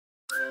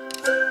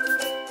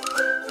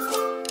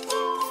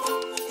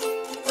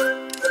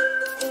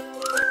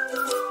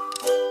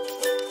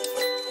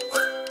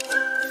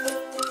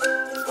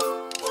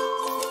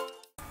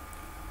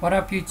What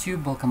up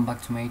YouTube, welcome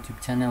back to my YouTube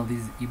channel.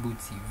 This is Ibuu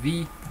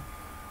TV.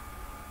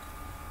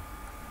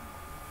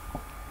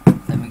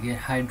 Let me get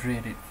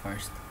hydrated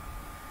first.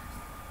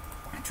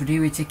 Today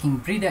we're checking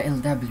Breeder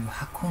LW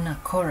Hakuna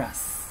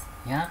Chorus.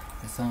 Yeah,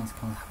 the song is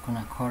called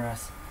Hakuna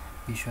Chorus.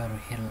 Be sure to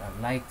hit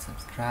a like,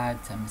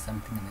 subscribe, tell me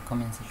something in the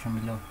comment section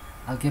below.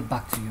 I'll get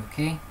back to you,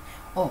 okay?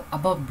 Oh,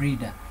 about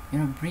Breeder. You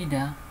know,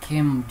 Breeder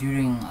came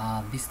during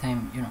this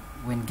time, you know,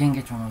 when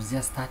Gengeton was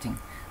just starting.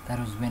 That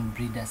was when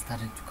Breeder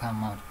started to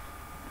come out,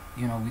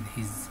 you know, with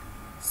his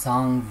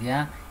songs,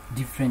 yeah,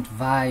 different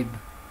vibe,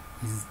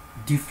 his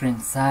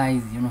different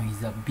size, you know,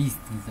 he's a beast,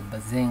 he's a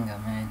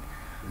bazenga, man.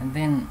 And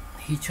then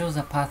he chose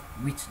a path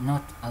which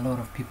not a lot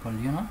of people,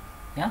 you know,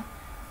 yeah,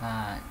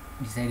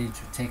 decided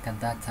to take at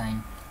that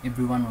time.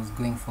 Everyone was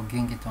going for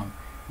Gengeton.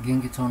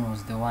 Gengeton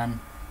was the one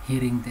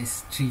hitting the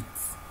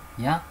streets,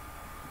 yeah,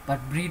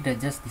 but Breeder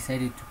just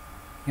decided to,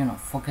 you know,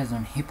 focus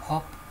on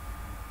hip-hop.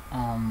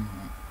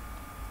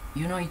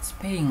 You know, it's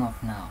paying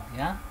off now,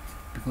 yeah,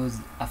 because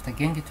after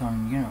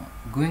Gengeton, you know,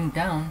 going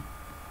down,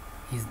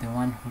 he's the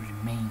one who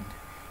remained.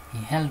 He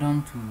held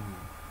on to,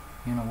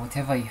 you know,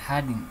 whatever he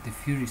had in the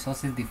few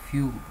resources, the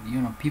few, you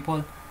know,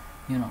 people,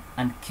 you know,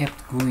 and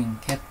kept going,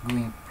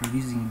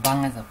 producing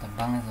bangers after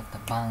bangers after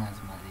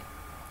bangers, man.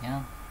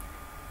 Yeah,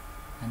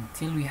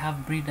 until we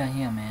have Breeder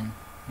here, man.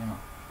 You know,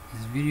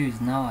 his video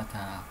is now at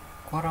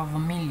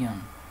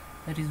 250,000.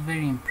 That is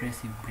very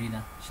impressive,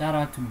 Breeder. Shout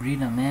out to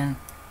Breeder, man.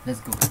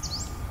 Let's go.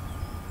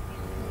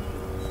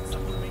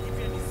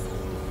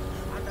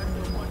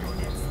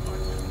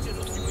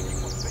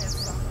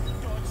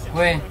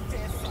 Wait.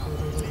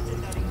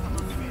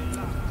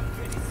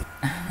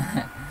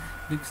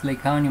 Looks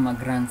like how many my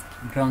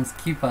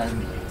groundskeepers.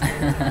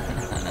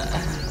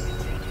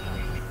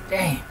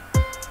 Damn.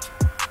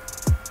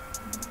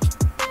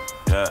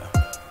 Yeah.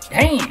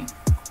 Damn.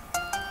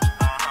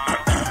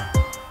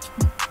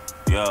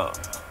 Yo,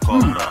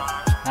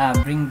 Cobra.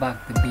 Bring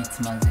back the beats,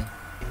 Mazi.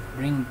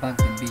 Bring back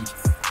the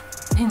beats.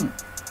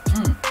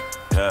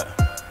 Yeah.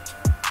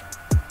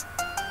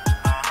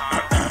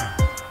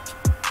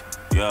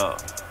 Yo,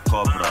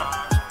 Cobra.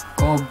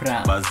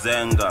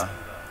 Bazenga.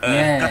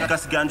 Yeah.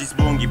 Kasiganji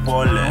sibongi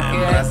pole,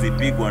 mrasi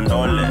pigwa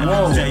ndole.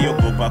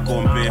 Sijaiogopa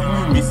kompe,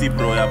 misi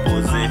bro ya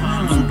pose.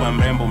 Super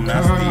mrembo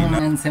mnastina.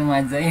 Nasema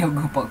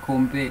hajaiogopa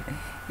kompe.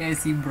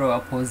 Yes, bro ya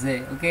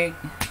pose, okay?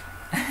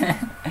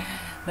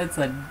 That's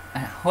a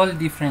whole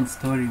different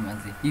story,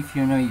 Mazi. If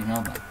you know, you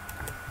know, but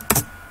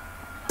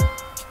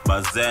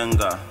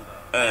Bazenga.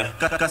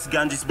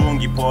 Kasiganji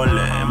sibongi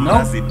pole,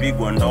 mrasi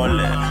pigwa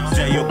ndole.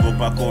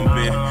 Sijaiogopa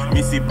kompe,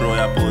 misi bro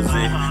ya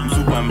pose.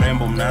 Super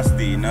mrembo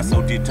mnasti na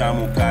sauti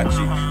tamu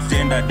kachi.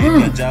 Stenda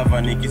dita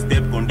Java niki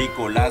step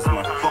kondiko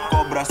lazima.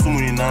 Cobra sumu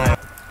ninayo.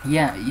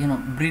 Yeah, you know,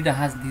 Breeder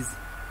has this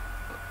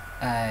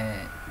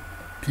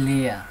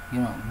player, you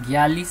know,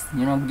 Gialis.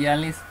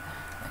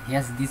 He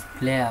has this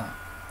player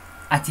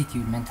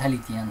attitude,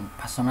 mentality, and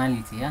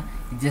personality. Yeah,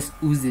 it just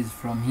oozes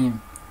from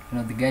him. You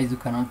know, the guys who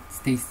can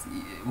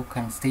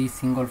stay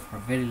single for a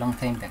very long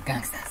time, they're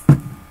gangsters.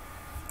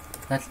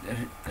 That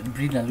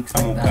Breeder looks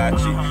like that.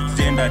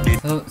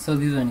 So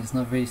this one is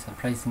not very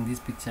surprising. This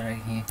picture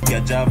right here. Ya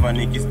Java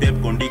niki step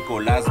kondiko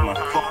lazima.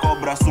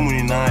 Cobra sumu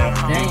ninayo.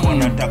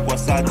 Wanatakwa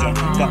saja.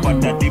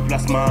 Kapata D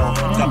plus mao.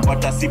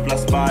 Kapata C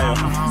plus bio.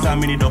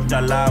 Samini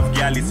Dr. Love.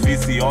 Gialis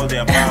Fisi all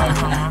the above.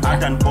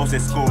 Hata npose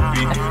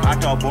skopi.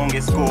 Hata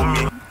wabonge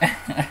skomi.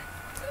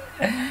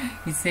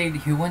 He said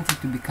he wanted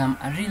to become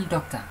a real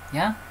doctor,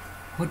 yeah,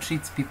 who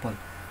treats people,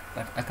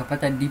 but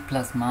akapata D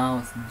plus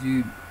mouse,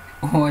 do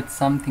what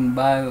something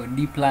bio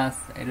D plus,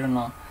 I don't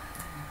know.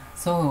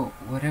 So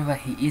whatever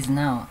he is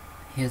now,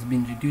 he has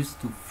been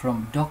reduced to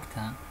from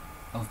doctor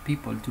of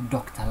people to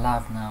Dr.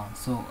 Love now.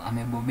 So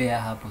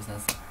amebobea hapo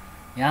sasa,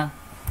 yeah.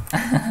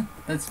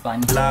 That's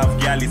funny. Love,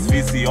 Gialis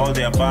Fisi all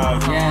the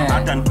above. Yeah.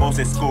 Hata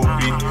npose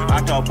skopi.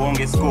 Hata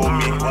wabonge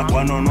skomi.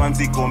 One on one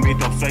zikomi.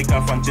 Top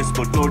striker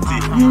Francesco Totti.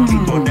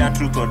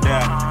 Truth or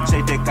dare.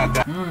 Shaite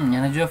kaga.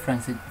 Anajua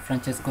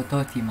Francesco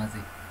Totti,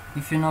 Mazi.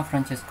 If you know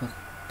Francesco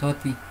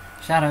Totti,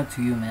 shout out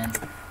to you, man.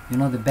 You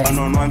know the best. One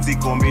on one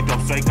zikomi.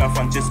 Top striker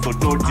Francesco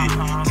Totti.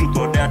 Truth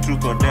or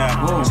dare.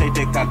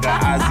 Shaite kaga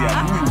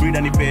Asia.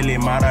 Breeder ni Pele,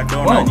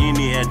 Maradona,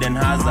 Nini, Eden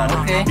Hazard.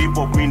 Okay.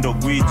 Hip-hop window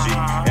gwiji.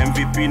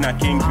 MVP na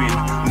Kingpin.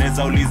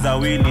 Neza uliza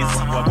Willis.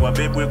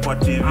 Wabebwe kwa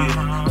TV.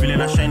 Vile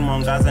na shine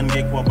mwangaza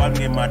ngekuwa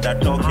bange mada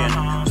token.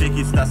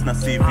 Check stars na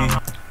CV.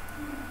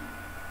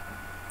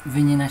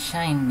 Venye na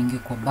shine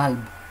ningekuwa bulb.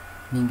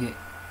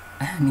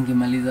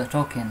 Ningemaliza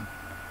token.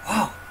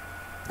 Wow.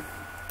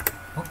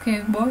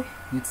 Okay, boy.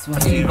 It's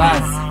Swahili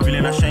buzz.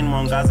 Vile na shine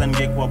mwangaza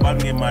ngekuwa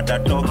bange mada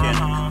token.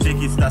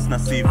 Check stars na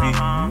CV.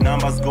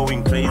 Numbers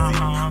going crazy.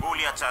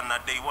 Uliachana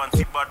day one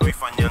si bado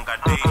ifanyanga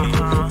daily.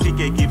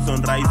 TK keeps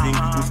on rising.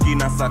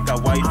 Uskina saka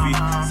wifi.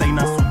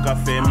 Saina suka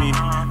femi.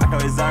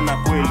 Atawezana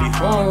kweli.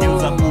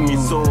 Geuza kumi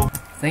so.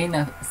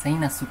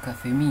 Saina suka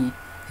femi.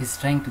 He's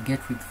trying to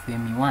get with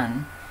Femi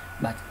 1,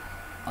 but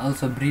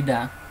also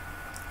Breeder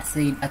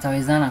said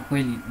atawezana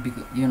kweli,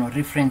 you know,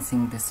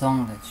 referencing the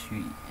song that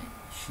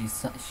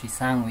she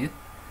sang with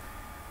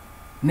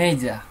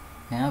Major.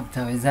 Yeah,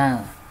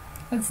 utawezana.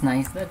 That's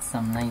nice. That's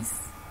some nice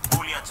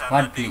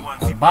wordplay.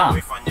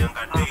 Alba.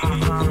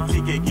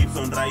 TK keeps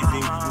on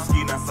rising,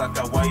 uskina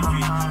saka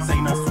wifi,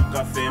 saina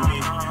suka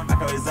femi,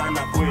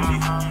 atawezana kweli,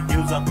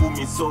 geuza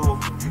 10 so,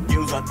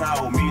 geuza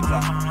tao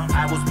mita.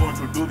 I was born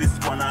to do this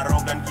kwa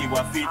arrogant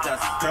kiwa fitas,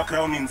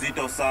 crown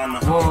nzito sana,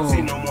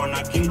 sino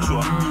mwana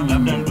kichwa,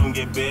 labda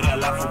ndunge bere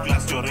alafu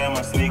class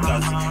chorema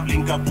sneakers,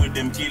 link up with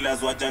them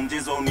killers,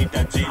 wachanjizo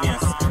unita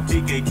genius,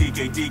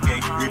 TK,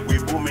 we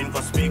booming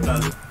for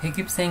speakers. He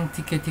keeps saying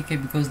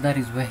TK because that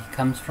is where he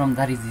comes from,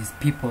 that is his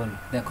people,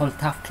 they're called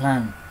Tough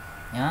Clan.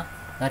 Yeah,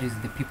 that is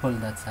the people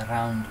that's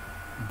around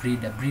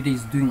Breeder. Breeder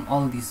is doing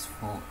all this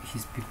for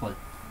his people,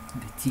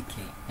 the TK.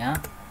 Yeah,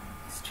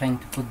 he's trying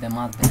to put them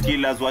out there.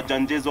 Killers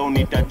wachanjizo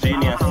unita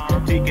genius,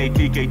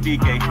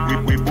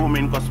 TK, we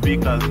booming for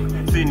speakers.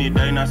 Sini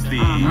dynasty,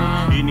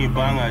 ini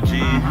banga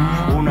G,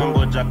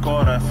 unangoja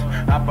chorus,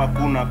 hapa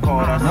kuna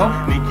chorus.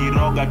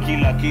 Nikiroga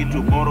kila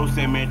kitu, bora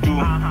useme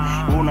tu,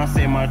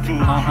 unasema tu,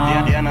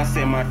 yadi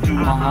anasema tu,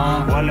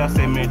 wale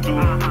waseme tu,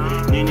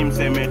 nyinyi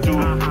mseme tu,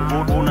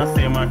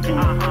 unasema tu,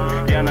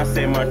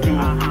 yanasema tu.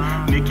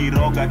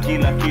 Nikiroga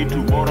kila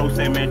kitu, bora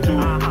useme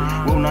tu,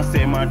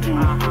 unasema tu,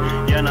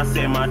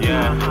 yanasema tu.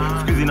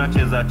 Skizi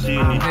nacheza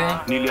chini,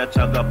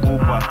 niliachaga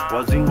pupa,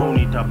 wazingo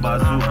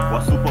unitabazu,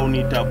 wasupa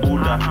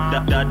unitabuda.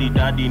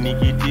 Daddy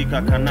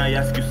nikitika, can I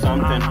ask you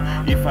something?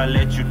 If I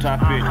let you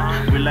tap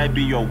it, will I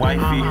be your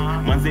wifey?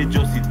 Manze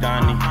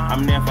Josidani,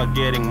 I'm never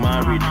getting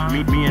married.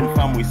 Me and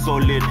fam we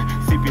solid,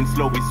 sipping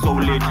slow we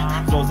solid.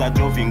 Zoza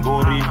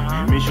Jovingori,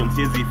 mission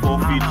siezi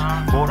forfeit,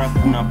 bora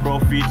kuna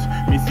profit,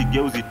 misi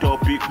geuzi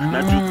topic.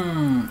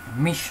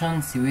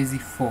 Mission siwezi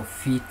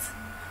forfeit,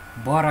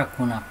 bora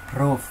kuna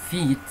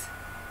profit.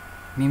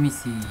 Mimi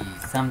si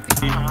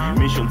something.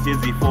 Mission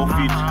siezi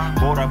forfeit,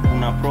 bora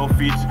kuna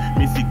profit,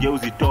 misi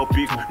geuzi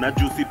topic. Na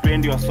juu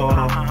sipendi wa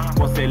soro,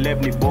 kwa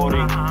celeb ni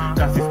boring,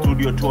 kasi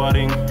studio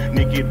touring,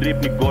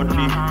 nikidrip ni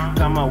godly,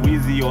 kama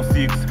Wizzy or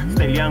 6,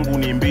 style yangu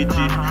ni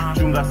mbichi.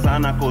 Chunga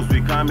sana cause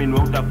we coming, we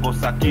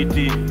utakosa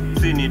kiti.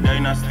 Sini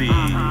dynasty.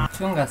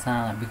 Chunga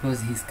sana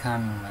because he's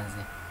coming,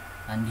 mazi.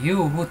 And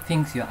you who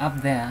thinks you're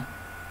up there,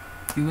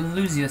 you will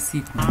lose your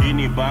seat.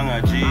 Ini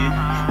banga G,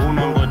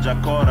 unangoja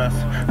chorus,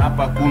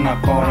 hapa kuna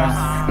chorus.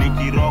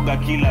 Nikiroga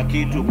kila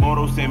kitu,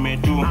 bora useme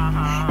tu,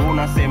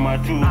 unasema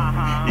tu,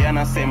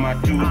 yanasema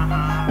tu,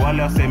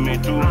 wale waseme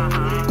tu,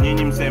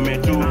 nyinyi mseme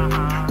tu,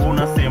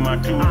 unasema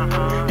tu,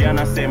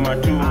 yanasema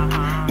tu.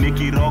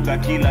 Nikiroga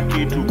kila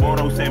kitu,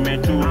 bora useme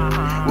tu,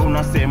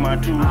 unasema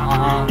tu,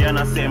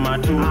 yanasema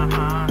tu.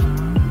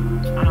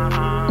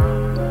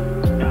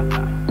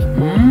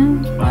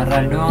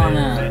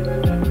 Maradona.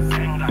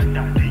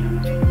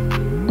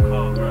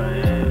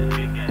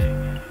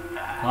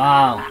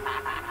 Wow,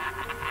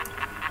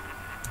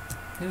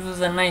 this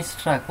was a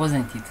nice track,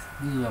 wasn't it?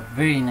 This was a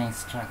very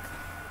nice track.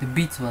 The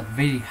beats were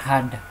very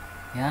hard,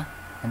 yeah,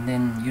 and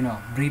then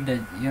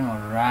Breeder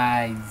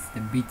rides the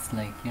beats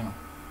like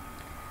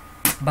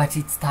but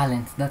it's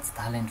talent. That's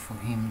talent for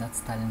him.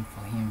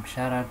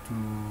 Shout out to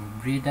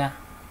Breeder.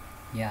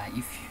 Yeah,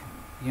 if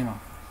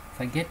if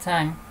I get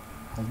time,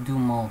 I'll do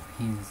more of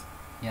his.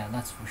 Yeah,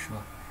 that's for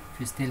sure. If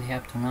you're still here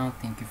up to now,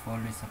 thank you for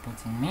always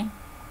supporting me.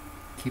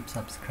 Keep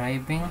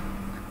subscribing.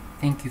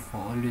 Thank you for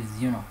always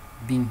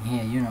being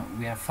here.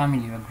 We are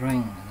family, we're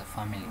growing as a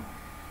family.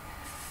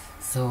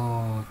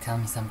 So tell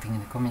me something in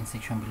the comment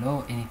section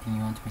below, anything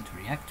you want me to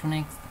react to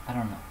next. I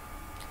don't know,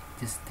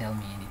 just tell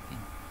me anything.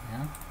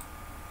 Yeah,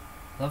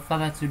 without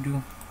further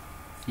ado,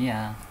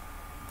 yeah.